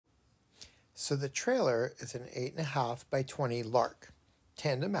So the trailer is an 8.5 by 20 Lark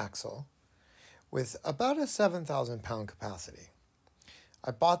tandem axle with about a 7,000 pound capacity.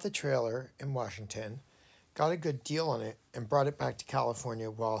 I bought the trailer in Washington, got a good deal on it, and brought it back to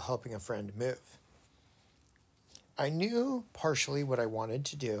California while helping a friend move. I knew partially what I wanted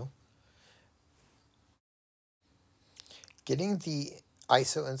to do. Getting the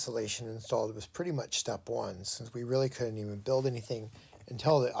ISO insulation installed was pretty much step one, since we really couldn't even build anything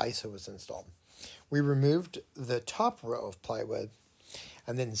until the ISO was installed. We removed the top row of plywood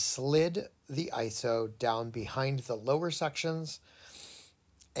and then slid the ISO down behind the lower sections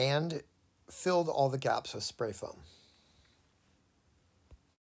and filled all the gaps with spray foam.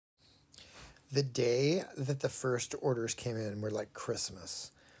 The day that the first orders came in were like Christmas.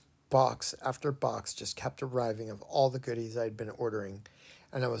 Box after box just kept arriving of all the goodies I'd been ordering,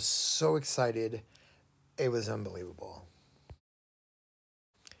 and I was so excited, it was unbelievable.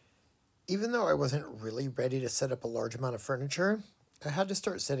 Even though I wasn't really ready to set up a large amount of furniture, I had to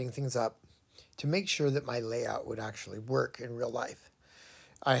start setting things up to make sure that my layout would actually work in real life.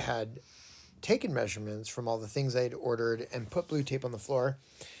 I had taken measurements from all the things I had ordered and put blue tape on the floor,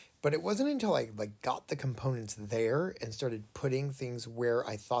 but it wasn't until I got the components there and started putting things where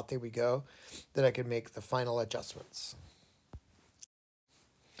I thought they would go that I could make the final adjustments.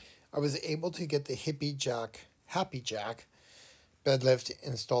 I was able to get the HappiJack bed lift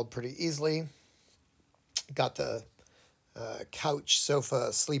installed pretty easily. Got the couch,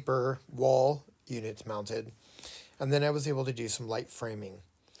 sofa, sleeper, wall units mounted, and then I was able to do some light framing.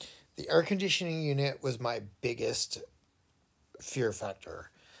 The air conditioning unit was my biggest fear factor.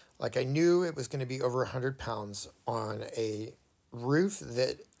 Like, I knew it was going to be over 100 pounds on a roof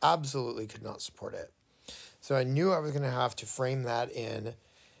that absolutely could not support it. So I knew I was going to have to frame that in.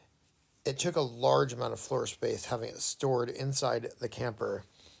 It took a large amount of floor space having it stored inside the camper,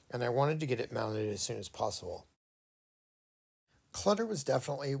 and I wanted to get it mounted as soon as possible. Clutter was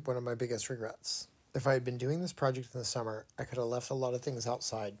definitely one of my biggest regrets. If I had been doing this project in the summer, I could have left a lot of things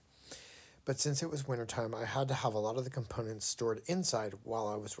outside. But since it was wintertime, I had to have a lot of the components stored inside while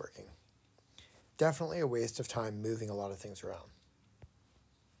I was working. Definitely a waste of time moving a lot of things around.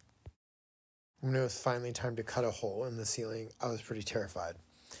 When it was finally time to cut a hole in the ceiling, I was pretty terrified.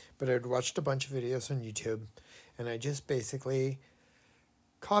 But I'd watched a bunch of videos on YouTube, and I just basically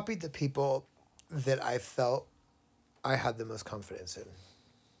copied the people that I felt I had the most confidence in.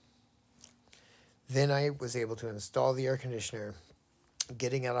 Then I was able to install the air conditioner,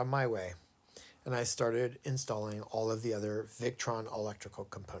 getting out of my way, and I started installing all of the other Victron electrical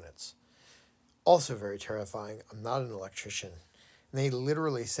components. Also very terrifying. I'm not an electrician. And they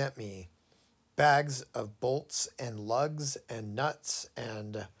literally sent me bags of bolts and lugs and nuts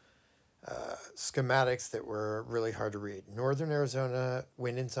and schematics that were really hard to read. Northern Arizona,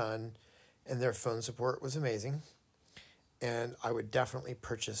 wind and sun, and their phone support was amazing. And I would definitely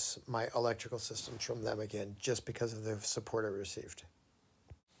purchase my electrical systems from them again just because of the support I received.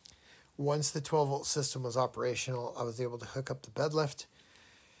 Once the 12-volt system was operational, I was able to hook up the bed lift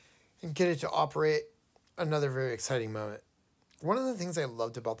and get it to operate. Another very exciting moment. One of the things I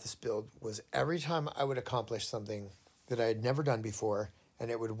loved about this build was every time I would accomplish something that I had never done before and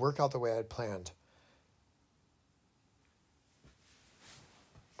it would work out the way I had planned,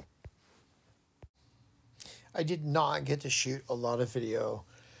 I did not get to shoot a lot of video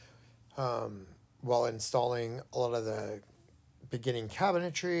while installing a lot of the beginning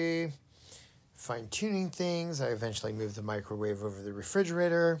cabinetry, fine-tuning things. I eventually moved the microwave over the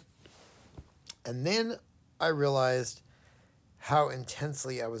refrigerator. And then I realized how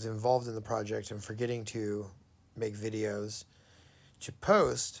intensely I was involved in the project and forgetting to make videos to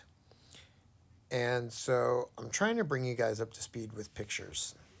post. And so I'm trying to bring you guys up to speed with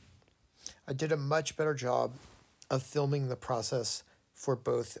pictures. I did a much better job of filming the process for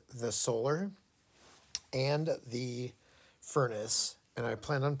both the solar and the furnace, and I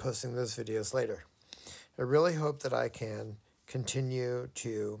plan on posting those videos later. I really hope that I can continue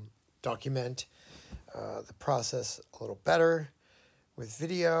to document the process a little better with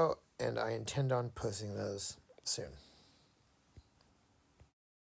video, and I intend on posting those soon.